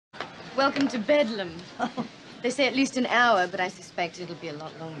Welcome to Bedlam. They say at least an hour, but I suspect it'll be a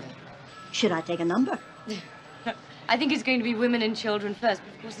lot longer. Should I take a number? I think it's going to be women and children first,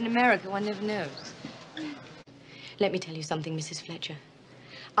 but of course in America one never knows. Let me tell you something, Mrs. Fletcher.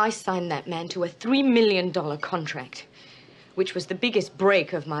 I signed that man to a $3 million contract, which was the biggest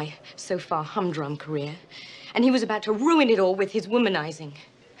break of my so far humdrum career. And he was about to ruin it all with his womanizing.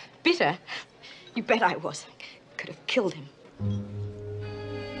 Bitter? You bet I was. Could have killed him.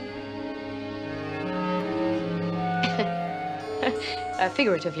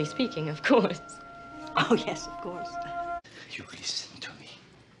 Figuratively speaking, of course. Oh, yes, of course. You listen to me.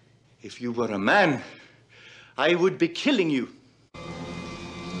 If you were a man, I would be killing you.